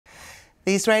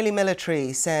The Israeli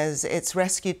military says it's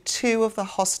rescued two of the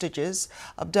hostages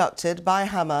abducted by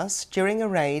Hamas during a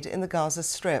raid in the Gaza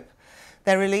Strip.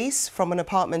 Their release from an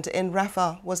apartment in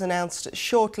Rafah was announced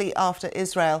shortly after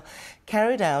Israel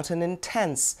carried out an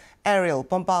intense aerial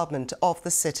bombardment of the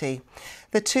city.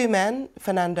 The two men,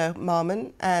 Fernando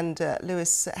Marman and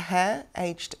Louis Hare,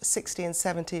 aged 60 and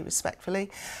 70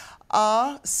 respectively,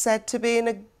 are said to be in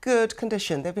a good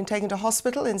condition. They've been taken to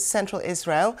hospital in central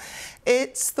Israel.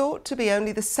 It's thought to be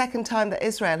only the second time that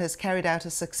Israel has carried out a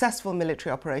successful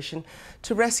military operation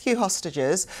to rescue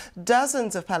hostages.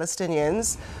 Dozens of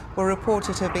Palestinians were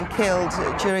reported to have been killed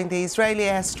during the Israeli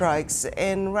airstrikes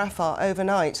in Rafah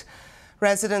overnight.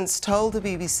 Residents told the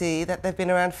BBC that there have been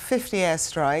around 50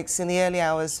 airstrikes in the early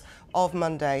hours of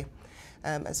Monday.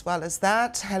 As well as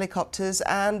that, helicopters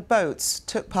and boats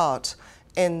took part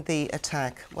in the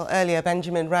attack. Well, earlier,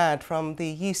 Benjamin Rad from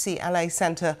the UCLA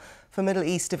Centre for Middle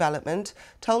East Development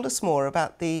told us more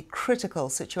about the critical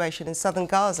situation in southern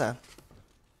Gaza.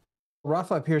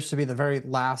 Rafah appears to be the very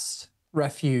last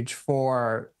refuge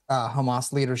for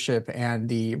Hamas leadership and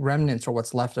the remnants, or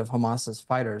what's left of Hamas's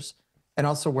fighters, and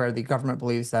also where the government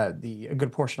believes that a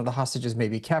good portion of the hostages may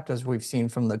be kept, as we've seen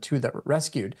from the two that were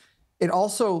rescued. It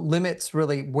also limits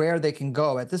really where they can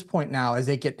go at this point now as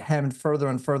they get hemmed further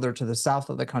and further to the south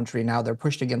of the country. Now they're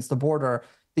pushed against the border.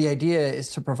 The idea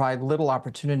is to provide little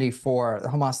opportunity for the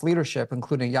Hamas leadership,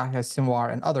 including Yahya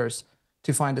Sinwar and others,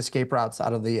 to find escape routes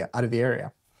out of the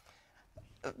area.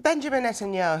 Benjamin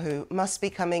Netanyahu must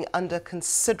be coming under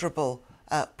considerable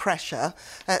pressure.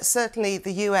 Certainly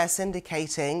the US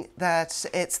indicating that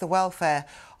it's the welfare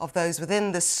of those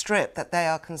within the Strip that they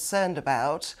are concerned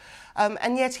about.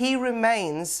 And yet he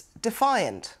remains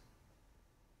defiant.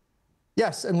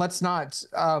 Yes, and let's not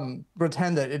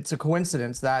pretend that it's a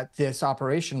coincidence that this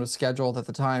operation was scheduled at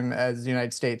the time as the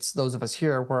United States, those of us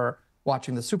here, were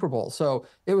watching the Super Bowl. So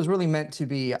it was really meant to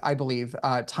be, I believe,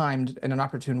 timed in an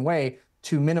opportune way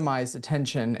to minimize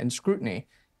attention and scrutiny.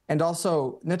 And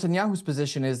also, Netanyahu's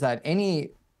position is that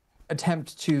any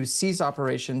attempt to cease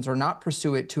operations or not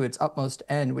pursue it to its utmost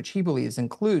end, which he believes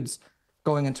includes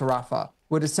going into Rafah,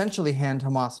 would essentially hand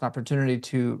Hamas an opportunity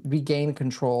to regain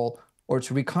control or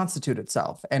to reconstitute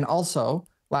itself. And also,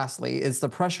 lastly, is the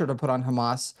pressure to put on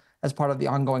Hamas as part of the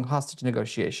ongoing hostage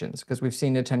negotiations, because we've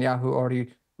seen Netanyahu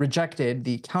already rejected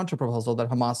the counterproposal that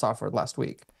Hamas offered last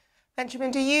week.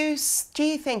 Benjamin, do you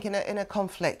think in a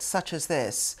conflict such as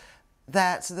this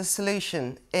that the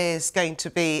solution is going to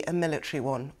be a military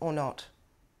one or not?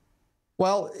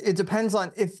 Well, it depends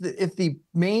on if the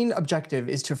main objective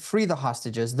is to free the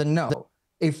hostages, then no.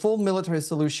 A full military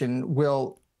solution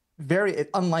will very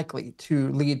unlikely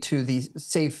to lead to the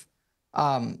safe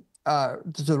to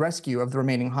the rescue of the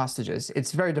remaining hostages.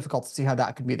 It's very difficult to see how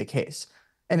that could be the case.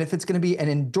 And if it's going to be an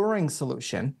enduring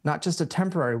solution, not just a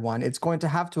temporary one, it's going to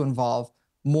have to involve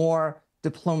more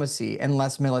diplomacy and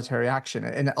less military action.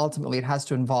 And ultimately, it has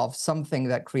to involve something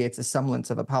that creates a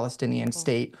semblance of a Palestinian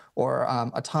state or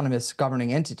autonomous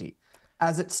governing entity.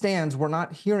 As it stands, we're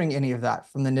not hearing any of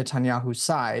that from the Netanyahu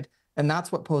side, and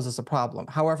that's what poses a problem.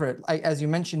 However, as you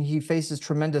mentioned, he faces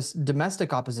tremendous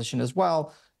domestic opposition as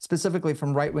well, specifically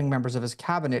from right-wing members of his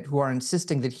cabinet who are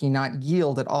insisting that he not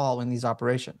yield at all in these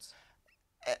operations.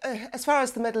 As far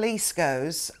as the Middle East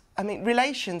goes, I mean,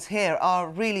 relations here are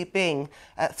really being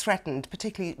threatened,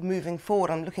 particularly moving forward.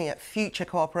 I'm looking at future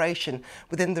cooperation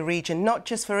within the region, not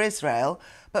just for Israel,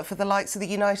 but for the likes of the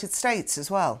United States as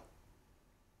well.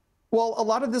 Well, a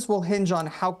lot of this will hinge on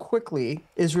how quickly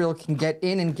Israel can get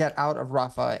in and get out of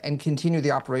Rafah and continue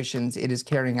the operations it is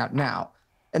carrying out now.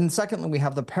 And secondly, we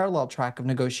have the parallel track of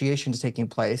negotiations taking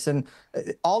place. And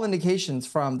all indications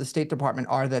from the State Department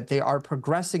are that they are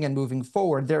progressing and moving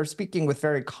forward. They're speaking with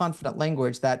very confident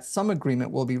language that some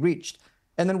agreement will be reached.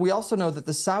 And then we also know that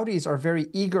the Saudis are very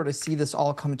eager to see this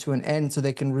all come to an end so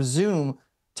they can resume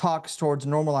talks towards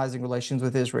normalizing relations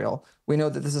with Israel. We know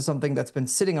that this is something that's been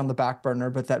sitting on the back burner,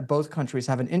 but that both countries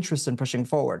have an interest in pushing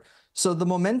forward. So the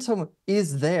momentum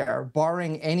is there,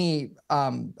 barring any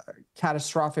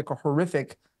catastrophic or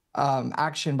horrific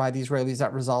action by the Israelis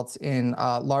that results in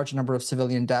a large number of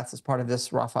civilian deaths as part of this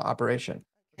Rafah operation.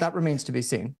 That remains to be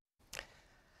seen.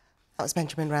 That was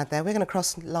Benjamin Rad there. We're going to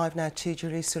cross live now to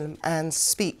Jerusalem and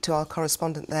speak to our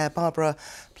correspondent there, Barbara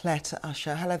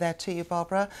Plett-Usher. Hello there to you,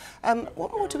 Barbara.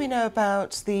 What more do we know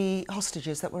about the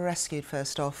hostages that were rescued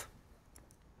first off?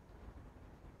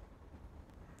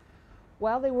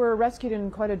 Well, they were rescued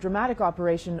in quite a dramatic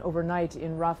operation overnight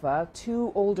in Rafah.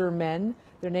 Two older men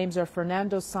Their names are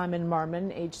Fernando Simon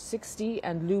Marmon, age 60,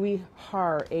 and Louis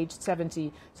Har, age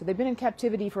 70. So they've been in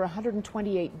captivity for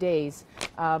 128 days,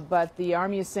 but the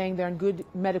army is saying they're in good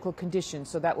medical condition,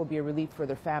 so that will be a relief for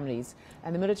their families.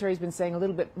 And the military has been saying a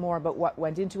little bit more about what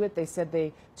went into it. They said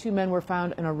two men were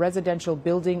found in a residential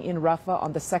building in Rafah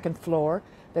on the second floor,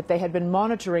 that they had been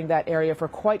monitoring that area for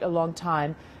quite a long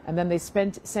time, and then they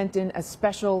sent in a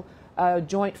special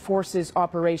joint forces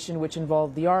operation which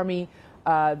involved the army,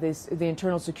 the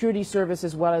Internal Security Service,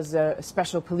 as well as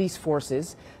special police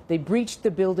forces. They breached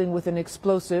the building with an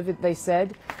explosive, they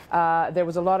said. There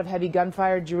was a lot of heavy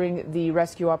gunfire during the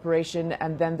rescue operation,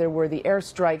 and then there were the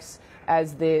airstrikes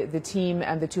as the team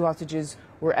and the two hostages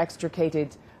were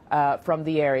extricated from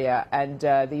the area. And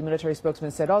the military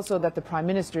spokesman said also that the Prime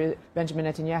Minister, Benjamin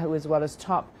Netanyahu, as well as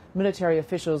top military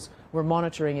officials, were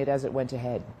monitoring it as it went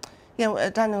ahead. Yeah,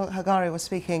 Daniel Hagari was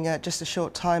speaking just a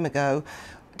short time ago.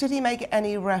 Did he make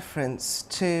any reference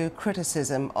to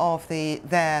criticism of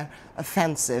their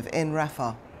offensive in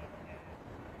Rafah?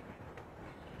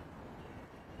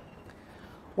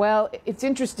 Well, it's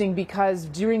interesting because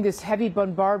during this heavy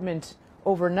bombardment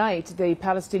overnight, the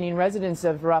Palestinian residents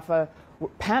of Rafah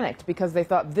panicked because they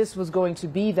thought this was going to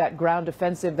be that ground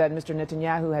offensive that Mr.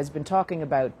 Netanyahu has been talking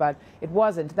about, but it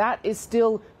wasn't. That is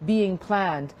still being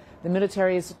planned. The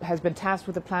military has been tasked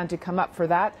with a plan to come up for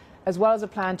that, as well as a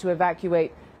plan to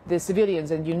evacuate the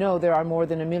civilians. And you know there are more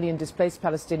than 1 million displaced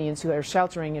Palestinians who are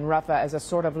sheltering in Rafah as a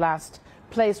sort of last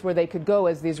place where they could go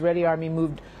as the Israeli army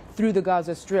moved through the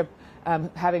Gaza Strip,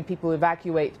 having people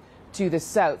evacuate to the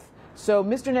south. So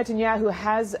Mr. Netanyahu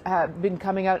has been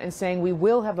coming out and saying we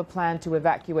will have a plan to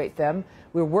evacuate them.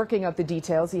 We're working out the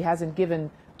details. He hasn't given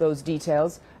those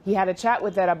details. He had a chat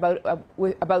with that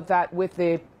about that with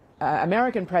the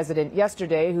American president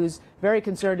yesterday, who's very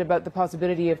concerned about the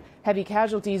possibility of heavy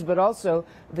casualties, but also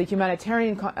the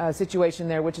humanitarian situation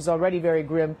there, which is already very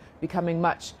grim, becoming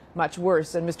much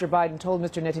worse. And Mr. Biden told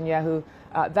Mr. Netanyahu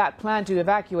that plan to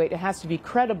evacuate, it has to be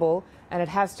credible and it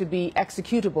has to be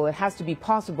executable. It has to be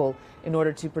possible in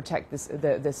order to protect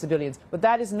the civilians. But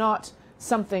that is not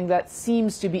something that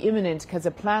seems to be imminent, because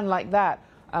a plan like that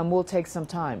will take some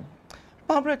time.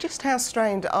 Barbara, just how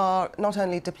strained are not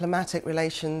only diplomatic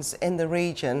relations in the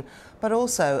region, but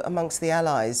also amongst the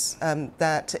allies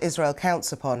that Israel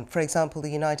counts upon, for example, the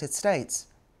United States?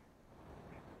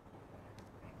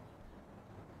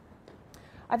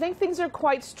 I think things are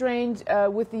quite strained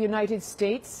with the United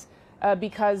States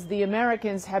because the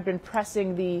Americans have been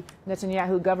pressing the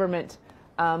Netanyahu government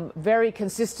very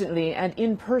consistently and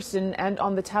in person and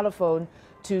on the telephone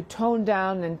to tone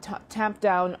down and tamp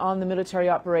down on the military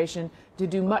operation, to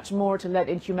do much more to let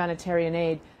in humanitarian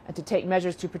aid and to take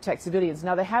measures to protect civilians.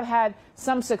 Now, they have had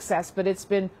some success, but it's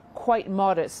been quite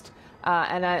modest.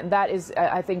 And that is,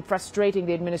 I think, frustrating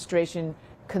the administration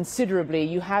considerably.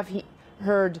 You have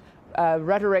heard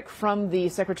rhetoric from the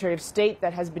Secretary of State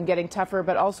that has been getting tougher,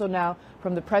 but also now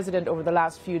from the President over the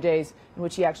last few days, in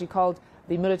which he actually called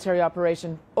the military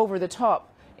operation over the top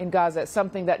in Gaza,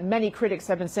 something that many critics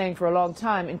have been saying for a long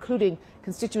time, including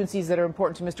constituencies that are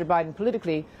important to Mr. Biden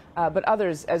politically, but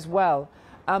others as well.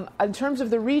 In terms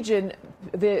of the region,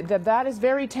 that is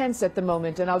very tense at the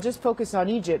moment, and I'll just focus on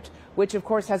Egypt, which of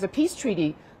course has a peace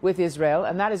treaty with Israel,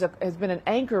 and that has been an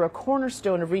anchor, a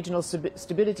cornerstone of regional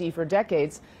stability for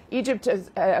decades. Egypt,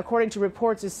 according to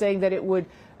reports, is saying that it would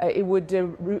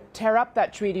tear up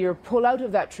that treaty or pull out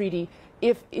of that treaty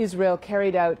if Israel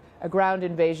carried out a ground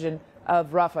invasion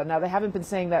of Rafah. Now, they haven't been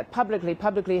saying that publicly.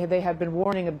 Publicly, they have been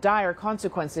warning of dire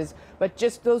consequences, but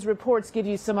just those reports give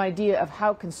you some idea of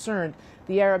how concerned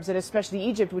the Arabs, and especially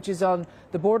Egypt, which is on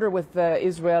the border with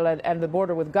Israel and the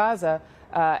border with Gaza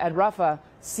and Rafah,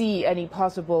 see any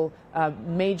possible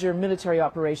major military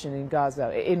operation in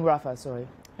Rafah, sorry.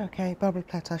 Okay, Barbara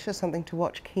Platash, something to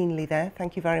watch keenly there.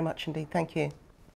 Thank you very much indeed. Thank you.